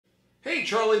Hey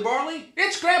Charlie Barley,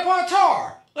 it's Grandpa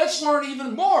Tar. Let's learn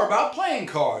even more about playing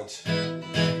cards.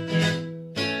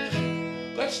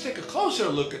 Let's take a closer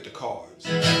look at the cards.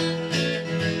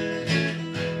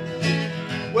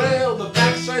 Well, the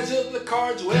back sides of the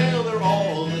cards, well, they're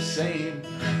all the same.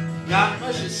 Not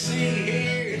much to see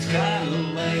here, it's kind of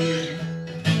lame.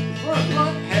 The front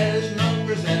one has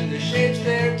numbers and the shapes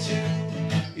there too.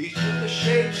 Each of the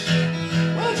shapes,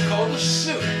 well, it's called a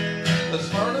suit.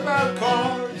 Let's learn about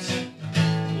cards.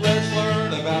 Let's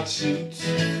learn about suits.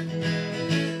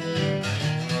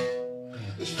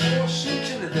 There's 4 suits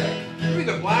in the deck. They're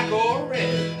either black or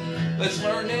red. Let's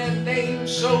learn their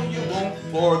names so you won't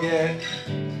forget.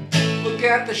 Look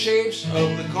at the shapes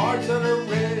of the cards that are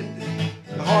red.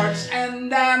 The hearts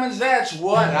and diamonds, that's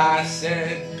what I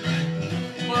said.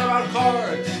 Let's learn about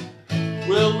cards.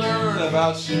 We'll learn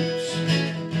about suits.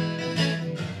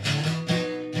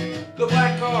 The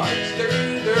black cards, they're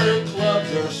either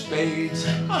clubs or spades.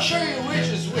 I'll show you which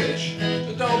is which,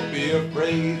 so don't be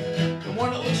afraid. The one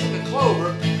that looks like a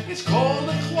clover, it's called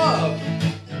a club.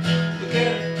 Look at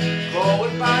it, call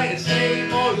it by its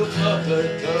name, or you'll club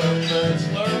the dub. Let's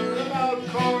learn about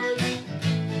cards,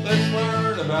 let's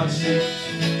learn about suits.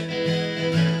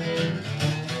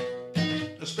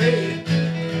 A spade,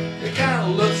 it kind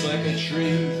of looks like a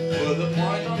tree, with a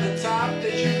point on the top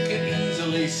that you can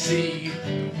easily see.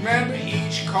 Remember,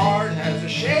 each card has a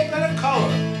shape and a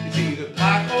color. It's either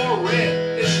black or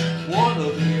red. It's one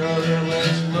or the other.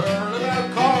 Let's learn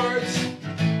about cards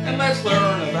and let's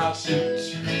learn about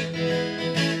suits.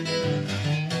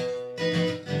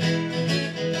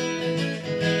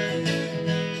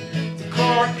 The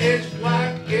card is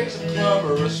black, it's a club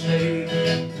or a spade.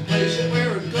 Place it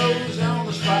where it goes on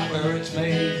the spot where it's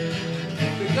made.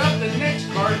 Pick up the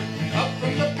next card up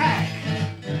from the pack.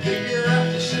 Figure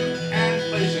out the suit and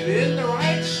place it in the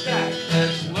right stack.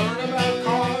 Let's learn about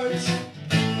cards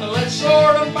and let's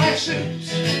sort them by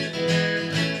suits.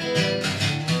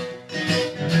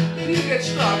 If you get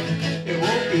stuck, it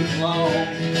won't be long.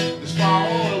 Just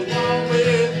follow along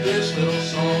with this little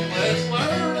song. Let's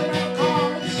learn about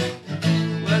cards.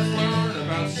 Let's learn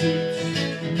about suits.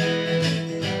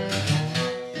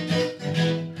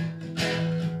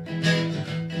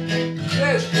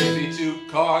 There's 52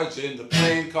 cards in the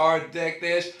playing card deck.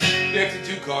 There's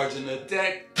 52 cards in the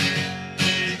deck.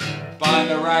 Find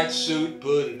the right suit,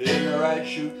 put it in the right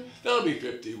chute. There'll be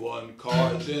 51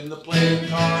 cards in the playing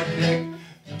card deck.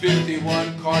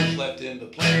 51 cards left in the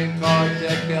playing card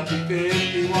deck. There'll be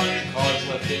 51 cards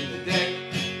left in the deck.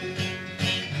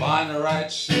 Find the right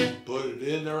suit, put it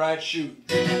in the right chute.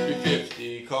 There'll be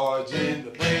 50 cards in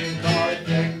the playing card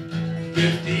deck.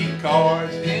 50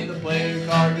 cards in the playing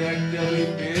card deck. There'll be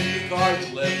 50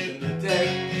 cards left in the deck.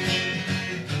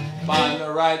 Find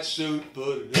the right suit,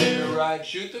 put it in the right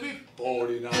chute. There'll be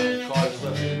 49 cards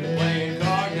left in the playing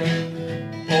card deck.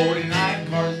 49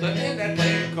 cards left in that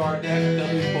playing card deck.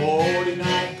 There'll be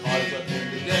 49 cards left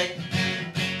in the deck.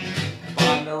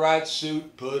 Find the right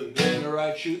suit, put it in the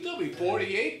right chute. There'll be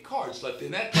 48 cards left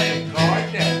in that playing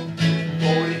card deck.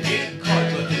 48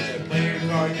 cards left in that playing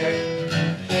card deck.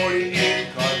 48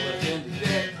 cards left in the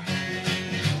deck.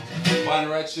 Find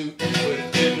the right suit, put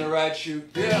it in the right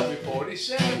chute. There'll be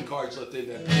 47 cards left in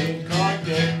that playing card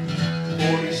deck.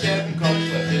 47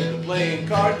 cards left in the playing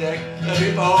card deck. There'll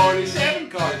be 47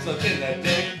 cards left in that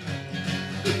deck.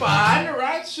 To find the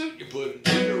right suit, you put it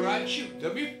in the right chute.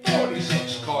 There'll be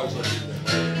 46 cards left in the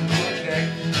playing card deck.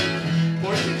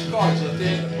 46 cards left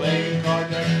in the playing card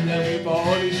deck. There'll be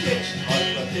 46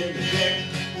 cards left in the deck.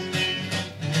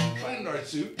 Find the right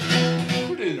suit,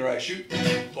 put it in the right chute.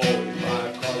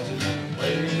 45 cards in the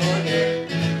playing card deck.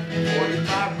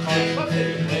 45 cards left in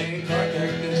the playing card deck.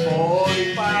 There's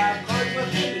 45 cards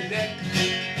left in the deck.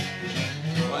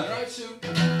 Find the right suit,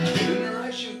 put it in the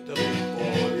right chute. There'll be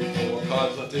 44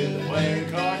 cards left in the playing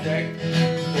card deck.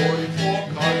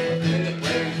 44 cards left in the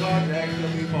playing card deck.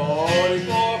 There'll be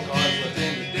 44 cards left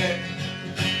in the deck.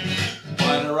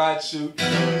 Find the right suit, put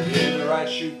it in the right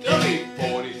chute. There'll be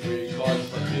 43 cards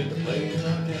left in the playing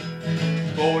card deck.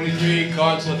 43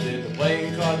 cards left in the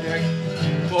playing card deck.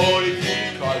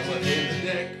 43 cards left in the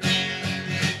deck.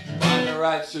 Find the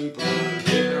right suit, put it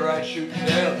in the right chute.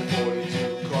 There'll be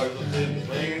 42 cards left in the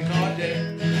playing card deck.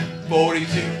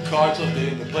 42 cards left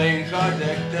in the playing card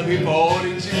deck. There'll be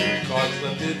 42 cards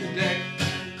left in the deck.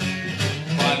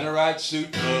 Find the right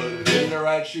suit, put it in the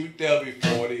right chute. There'll be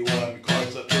 41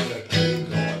 cards left in the playing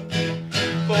card deck.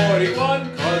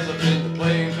 41 cards left in the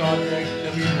playing card deck.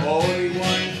 There'll be 41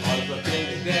 cards left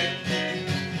in the deck.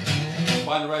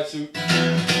 Find the right suit, put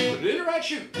it in the right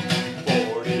chute.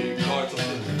 40 cards left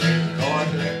in the playing card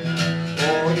deck.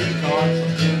 40 cards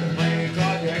left in the playing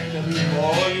card deck. There'll be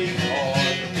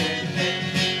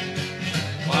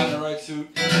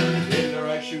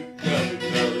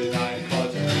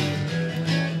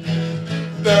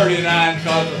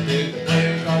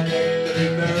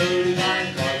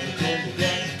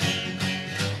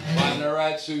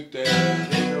suit there,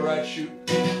 in the right chute.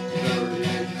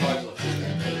 38 cards left in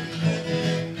that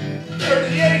playing card.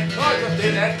 38 cards left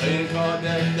in that playing card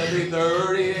deck. There'll be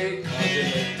 38 cards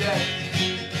in the deck.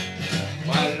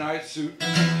 Find the right suit,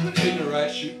 put it in the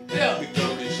right chute. There'll be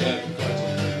 37 cards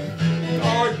left in the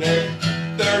card deck.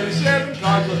 37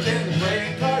 cards left in the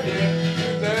playing card deck.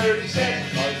 37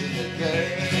 cards in the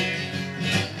deck.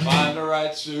 Find the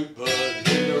right suit, put it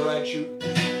in the right chute.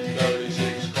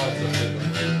 36 cards left in the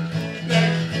playing card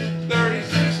deck.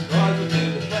 36 cards left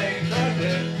in the playing card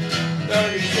deck.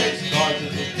 36 cards in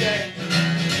the deck.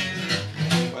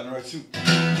 Find the right suit,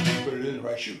 put it in the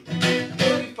right chute.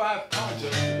 35 cards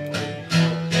left in the playing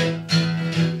card deck.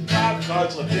 35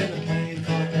 cards left in the playing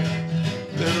card deck.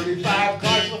 35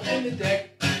 cards left in the deck.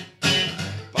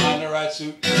 Find the right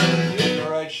suit, in the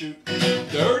right chute.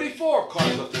 34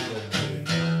 cards left in the playing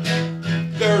card deck.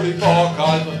 34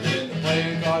 cards left in the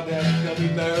playing card deck. There'll be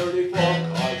 34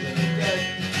 cards in the deck.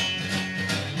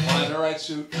 Find the right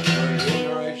suit, put it in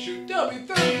the right chute. There'll be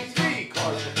 33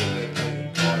 cards left in the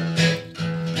playing card deck.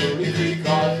 33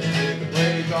 cards left in the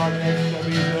playing card deck. There'll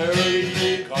be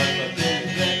 33 cards left in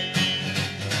the deck.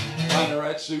 Find the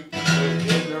right suit, put it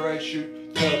in the right chute.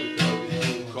 There'll be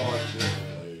 32 cards in the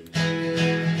playing card.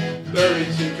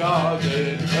 32 cards in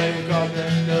the playing card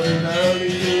deck. There'll be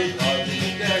 32 cards in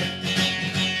the deck.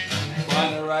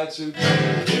 Find the right suit, put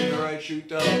it in the right chute.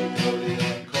 There'll be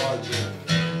 31 cards in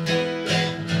the deck.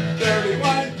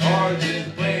 31 cards in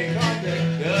the playing card deck.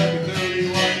 There'll be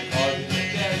 31 cards in the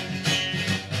deck.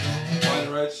 Find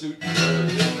the right suit, put it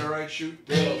in the right chute.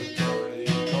 There'll be 30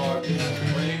 cards in the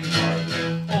playing card deck.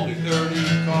 Only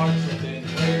 30 cards left in the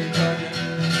playing card deck.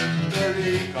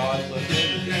 30 cards left in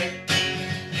the deck.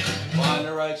 Find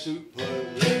the right suit, put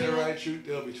it in the right chute.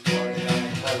 There'll be 29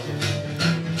 cards left in the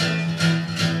deck.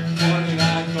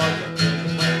 29 cards left in the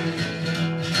playing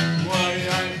card.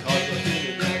 29 cards left in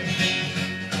the deck.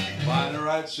 Find the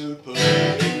right suit, put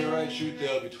it in the right chute.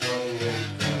 There'll be 28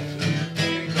 cards in the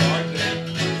playing card deck.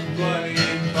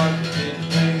 28 cards left in the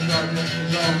playing card deck.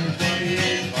 There's only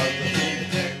 28 cards left in the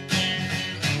deck.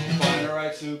 Find the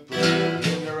right suit, put it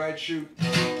in the right chute.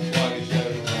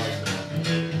 27 cards left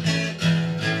in the deck.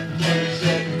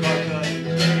 27 cards left in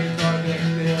the playing card deck.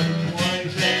 There'll be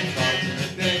 27 cards in the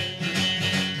deck.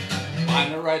 Find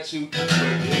the right suit, put it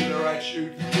in the right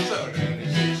chute. So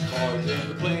 26 cards in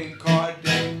the playing card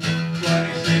deck.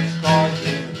 26 cards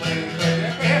in the playing card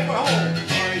deck. We're halfway home.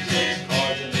 26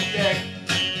 cards in the deck.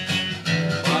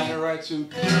 Find the right suit,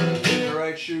 put it in the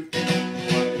right chute. 24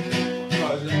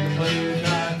 cards in the playing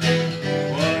card deck.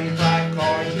 25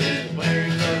 cards in the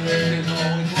playing card deck. There's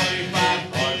only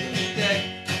 25 cards in the deck.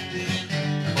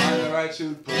 Find the right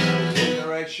suit, put it in the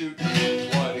right chute.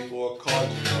 24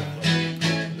 cards in the playing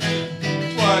card deck.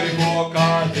 24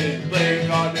 cards in the playing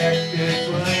card deck. There's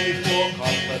 24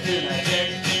 cards left in that deck.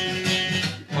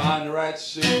 Find the right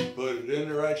suit, put it in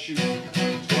the right chute.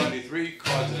 23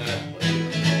 cards in that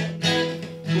playing card deck.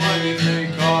 23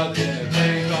 cards in the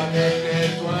playing card deck.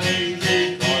 There's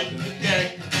 23 cards in the deck.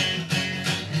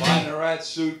 Find the right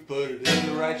suit, put it in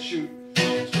the right chute.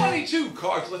 22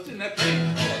 cards left in that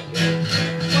playing card deck.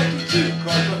 22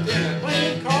 cards left in that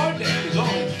playing card deck. There's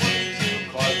only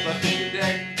 22 cards left in the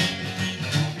deck.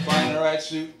 Find the right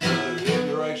suit, put it in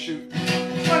the right chute.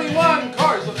 21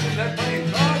 cards left in that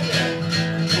playing card deck.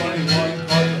 21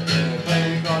 cards left in that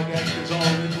playing card deck. There's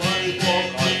only 24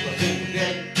 cards left in the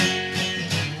deck.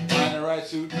 Find the right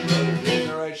suit, put it in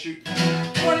the right chute.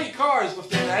 20 cards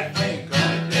left in that playing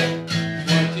card deck.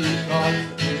 20 cards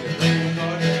left in the playing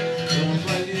card deck. There's only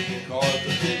 20 cards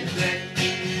left in the deck.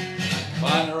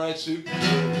 Find the right suit, put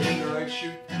it in the right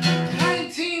chute.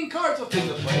 19 cards left in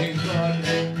the playing card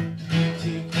deck.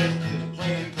 18 cards left in the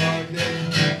playing card deck.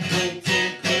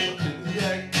 19 cards left in the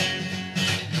deck.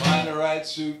 Find the right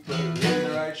suit, put it in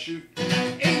the right chute.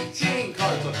 18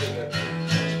 cards left in that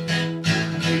playing card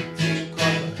deck. 18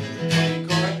 cards left in the playing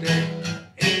card deck.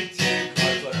 18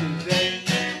 cards left in the deck.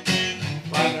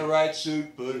 Find the right suit,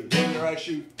 put it in the right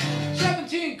chute.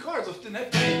 17 cards left in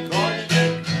that playing card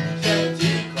deck.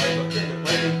 17 cards left in the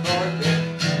playing card deck.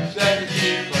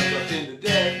 17 cards left in the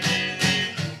deck.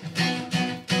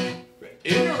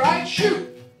 In the right chute.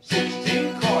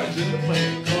 16 cards in the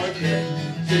playing card deck.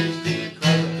 16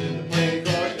 cards left in the playing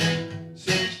card deck.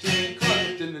 16 cards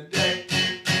left in the deck.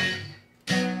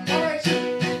 All right,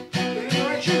 suit. Put it in the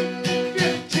right chute.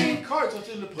 15 cards left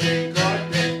in the playing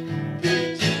card deck.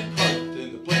 15 cards left in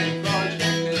the playing card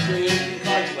deck. There's 15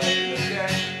 cards left in the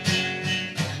deck.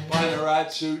 Find the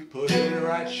right suit, put it in the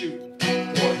right chute.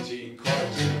 14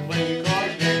 cards in the playing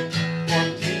card deck.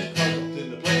 14 cards left in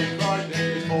the playing card deck.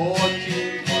 There's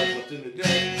 14 cards left in the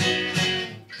deck.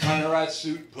 Find the right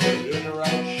suit, put it in the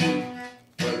right chute.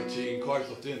 13 cards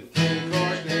left in the playing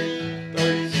card deck.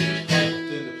 36 cards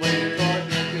left in the playing card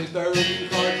deck. There's 13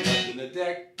 cards left in the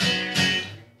deck.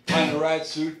 Find the right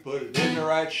suit, put it in the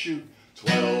right chute.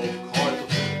 12 cards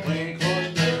left in the playing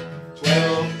card deck.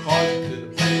 12 cards left in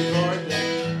the playing card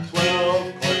deck.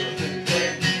 12 cards left in the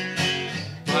deck.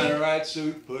 Find the right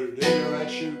suit, put it in the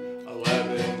right chute.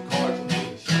 11 cards left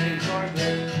in the playing card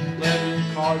deck.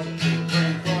 11 cards left in the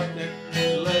playing card deck.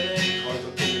 11 cards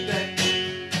left in the deck.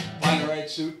 Find the right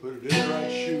suit, put it in the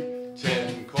right chute.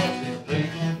 10 cards in the playing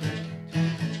card deck.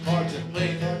 6 cards in the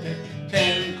playing card deck.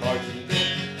 10 cards in the deck.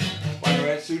 Find the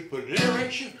right suit, put it in the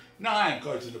right chute. 9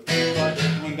 cards in the playing card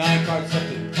deck. 9 cards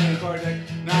left in the playing card deck.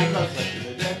 9 cards left in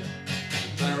the deck.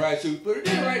 Find the right suit, put it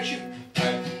in the right chute.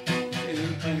 9 in the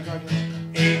playing card deck.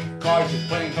 8 cards in the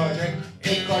playing card deck.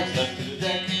 8 cards left in the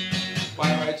deck.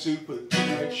 Find the right suit, put it in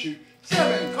the right chute.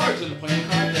 7 cards in the playing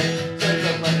card deck.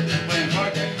 7 cards left in the playing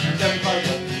card deck. 7 cards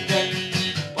left in the deck.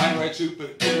 Find the right suit, put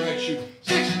it in the right chute.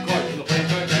 6 cards in the playing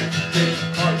card deck. 6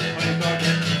 cards in the playing card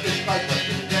deck. 6 cards left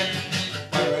in the deck.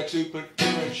 Find the right suit, put it in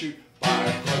the right chute. 5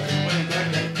 cards in the playing card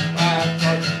deck. 5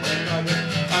 cards in the playing card deck.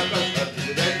 5 cards left in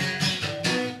the deck.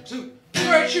 Suit in the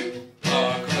right chute. 4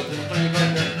 cards in the playing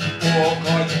card deck. 4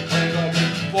 cards in the playing card deck.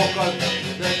 4 cards left in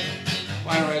the deck.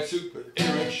 Find the right suit, put it in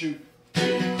the right chute.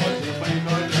 3 cards in the playing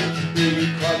card deck. 3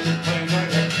 cards in the playing card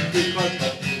deck. 3 cards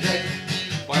left in the deck.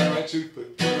 Find the right suit, put it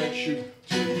in the right chute.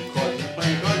 2 cards in the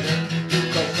playing card deck. 2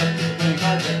 cards left in the playing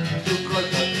card deck. 2 cards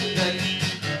left in the deck.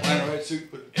 Find the right suit,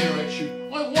 put it in the right chute.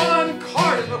 Only 1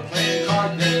 card in the playing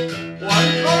card deck. 1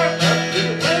 card left in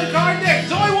the playing card deck.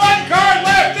 There's only 1 card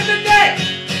left in the deck.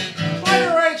 Find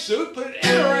the right suit, put it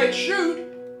in the right chute.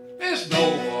 There's no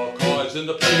more cards in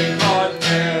the playing card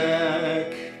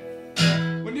deck.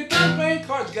 When you're done playing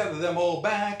cards, gather them all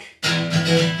back.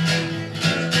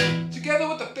 Together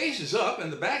with the faces up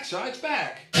and the backsides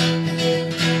back.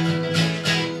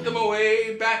 Put them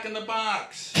away back in the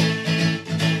box.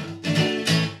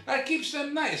 That keeps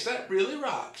them nice, that really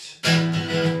rocks.